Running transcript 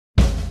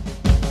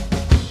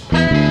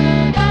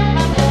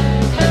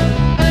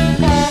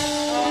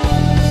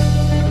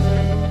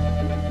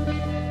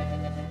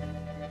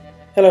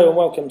Hello and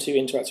welcome to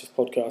Interactive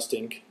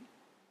Podcasting.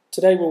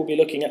 Today we'll be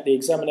looking at the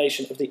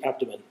examination of the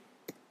abdomen.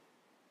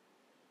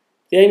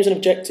 The aims and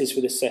objectives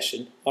for this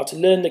session are to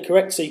learn the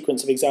correct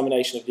sequence of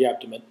examination of the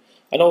abdomen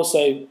and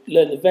also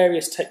learn the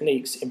various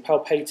techniques in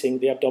palpating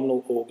the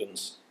abdominal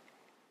organs.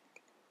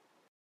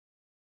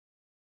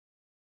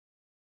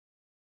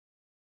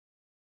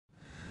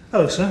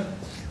 Hello sir,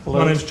 Hello.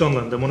 My name's John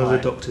Land, I'm one of the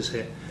doctors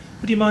here.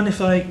 Would you mind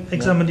if I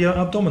examined your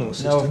abdominal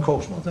system? No, of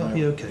course not. Would that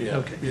be okay? Yeah.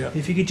 Okay. Yeah.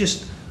 If you could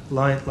just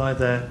lie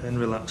there and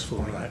relax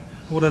for me. Right.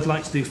 What I'd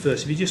like to do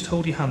first, if you just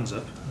hold your hands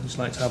up, I'd just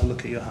like to have a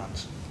look at your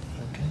hands.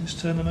 Okay, just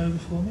turn them over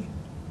for me.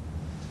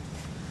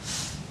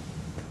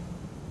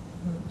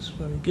 That's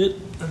very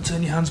good. And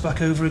turn your hands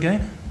back over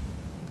again.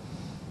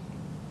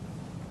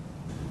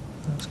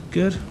 That's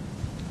good.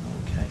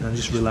 Okay, now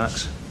just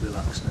relax.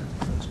 Relax now.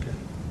 That's good.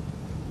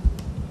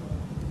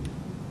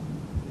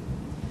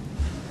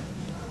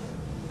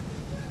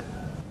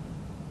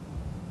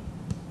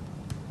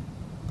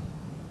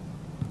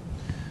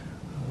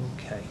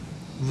 Okay,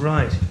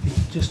 right.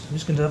 I'm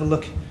just going to have a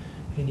look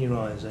in your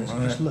eyes then. So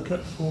Right. just look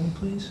up for me,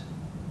 please.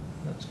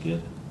 That's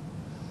good.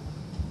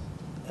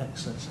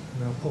 Excellent.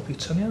 Now pop your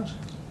tongue out.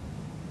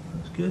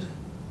 That's good.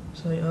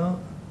 Say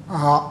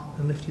ah.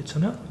 And lift your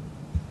tongue up.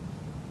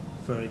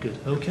 Very good.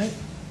 Okay.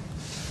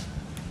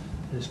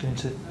 Just going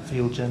to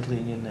feel gently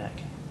in your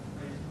neck.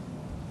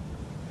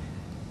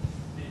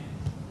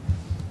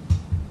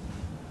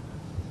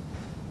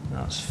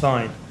 That's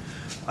fine.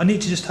 I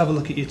need to just have a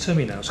look at your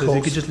tummy now, so if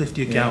you could just lift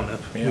your gown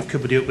up. Yeah. We've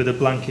covered you up with a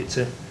blanket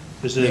to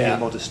preserve your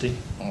modesty.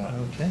 All right.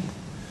 Okay.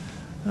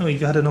 Oh,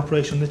 you've had an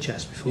operation on the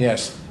chest before?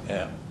 Yes.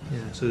 Yeah.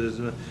 Yeah, so there's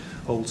an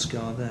old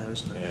scar there,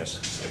 isn't there?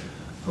 Yes.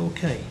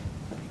 Okay.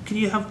 Can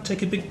you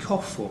take a big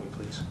cough for me,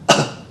 please?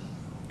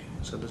 Okay.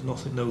 So there's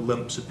nothing, no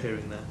lumps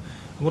appearing there.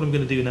 And what I'm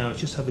going to do now is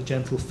just have a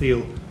gentle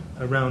feel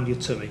around your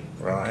tummy.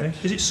 Right. Okay.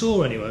 Is it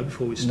sore anyway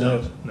before we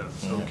start? No.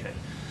 No. Okay.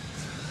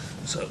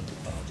 So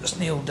I'll just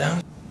kneel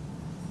down.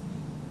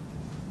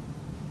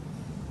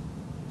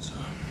 So.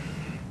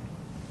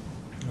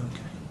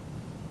 Okay.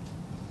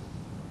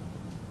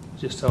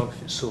 Just tell me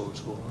if it's sore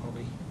at all. I'll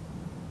be.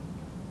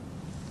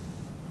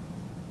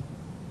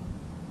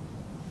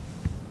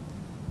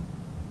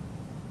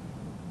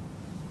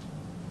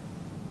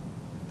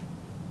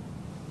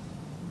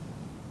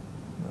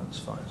 That's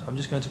fine. So I'm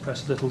just going to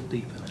press a little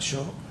deeper now.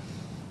 Sure.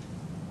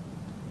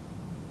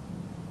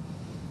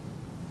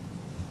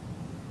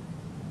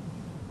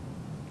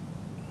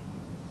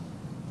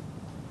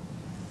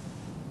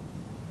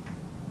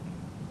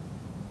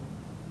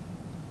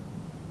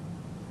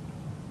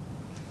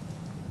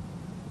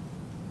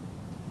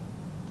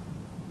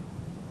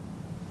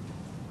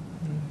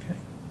 Okay.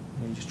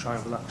 And you just try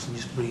and relax and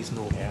just breathe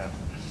normally. Yeah.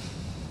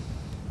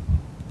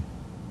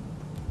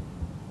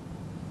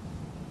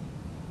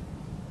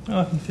 Oh,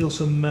 I can feel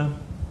some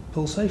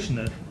pulsation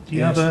there. Do you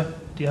Yes.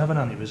 do you have an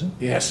aneurysm?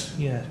 Yes.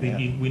 Yes, Yeah.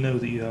 we know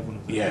that you have one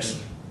of those. Yes.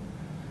 don't we?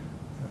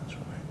 That's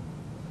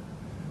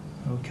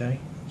right. Okay,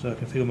 so I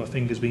can feel my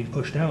fingers being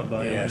pushed out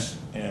by it. Yes.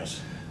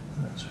 Yes.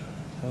 That's right.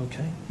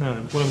 Okay. Now,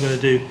 what I'm going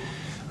to do,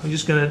 I'm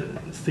just going to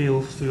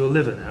feel for your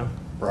liver now.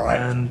 Right.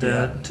 And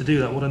Yeah. to do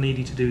that, what I need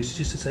you to do is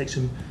just to take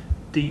some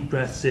deep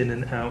breaths in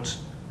and out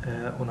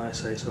when I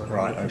say so. And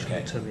Right, I'm push okay.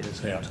 my tummy at the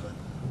same Yeah. time.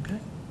 Okay.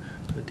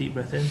 So a deep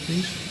breath in,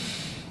 please,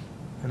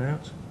 and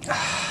out.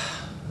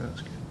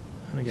 That's good.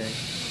 And again.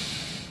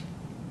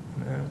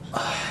 And out.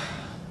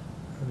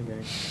 And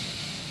again.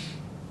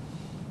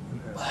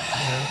 And out.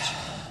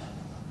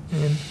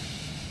 And out.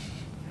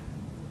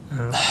 In.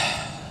 Out.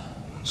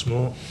 Once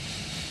more.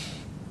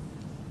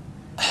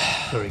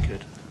 Very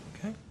good.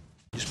 Okay.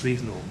 Just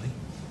breathe normally.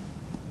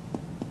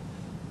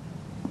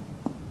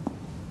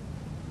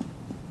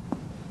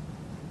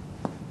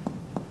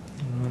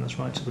 And that's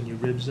right up on your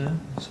ribs there.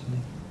 Suddenly,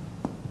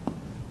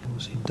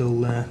 obviously dull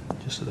there,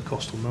 just at the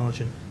costal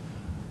margin.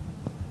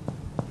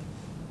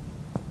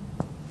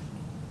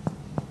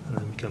 And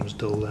then becomes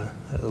dull there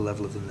at the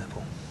level of the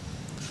nipple.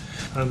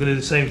 I'm going to do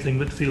the same thing,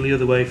 but feel the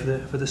other way for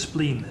the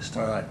spleen this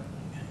time. All right.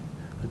 Okay.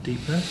 A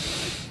deep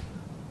breath.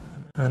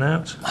 And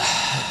out.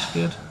 That's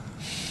good.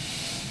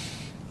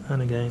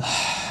 And again.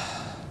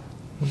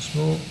 Once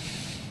more.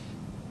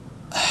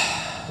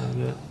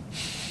 Very good.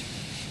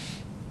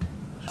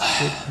 That's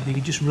good. If you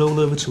could just roll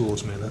over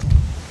towards me a little.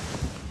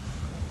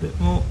 A bit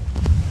more.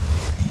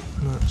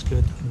 That's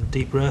good. And a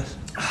deep breath.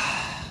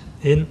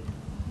 In.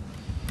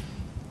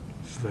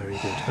 Very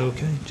good.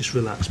 Okay, just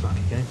relax back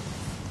again.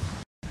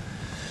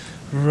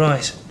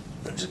 Right.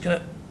 I'm just going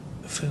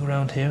to feel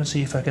around here and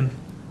see if I can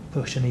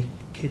push any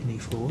kidney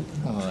forward.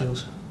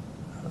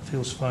 That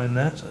feels fine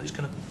there. So I'm just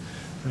going to,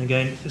 and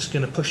again, just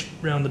going to push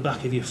round the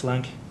back of your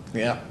flank.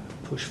 Yeah.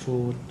 Push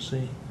forward,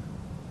 see.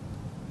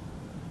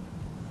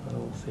 That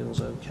all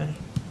feels okay.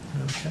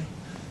 Okay.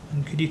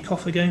 And could you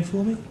cough again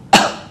for me?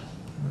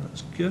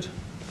 That's good.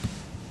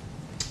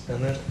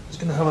 And then just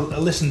going to have a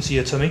listen to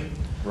your tummy.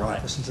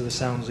 Right. Listen to the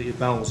sounds that your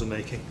bowels are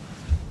making.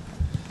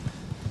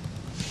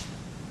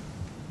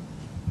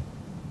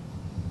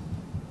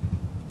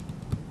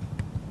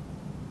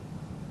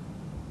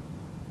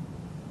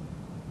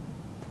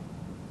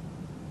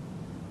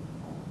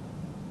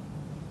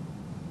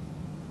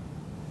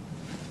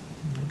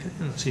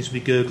 It seems to be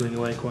gurgling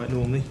away quite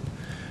normally.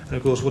 And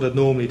of course what I'd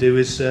normally do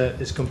is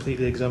complete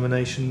the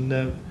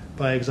examination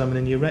by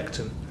examining your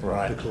rectum.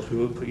 Right. But of course we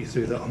won't put you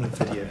through that on the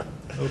video.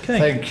 Okay.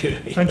 Thank you.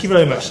 Thank you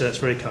very much, sir. That's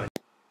very kind.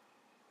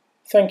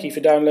 Thank you for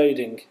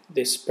downloading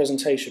this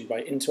presentation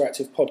by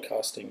Interactive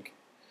Podcasting.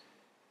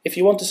 If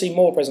you want to see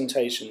more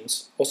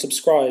presentations or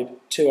subscribe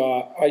to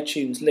our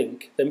iTunes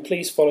link, then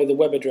please follow the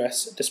web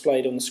address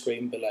displayed on the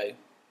screen below.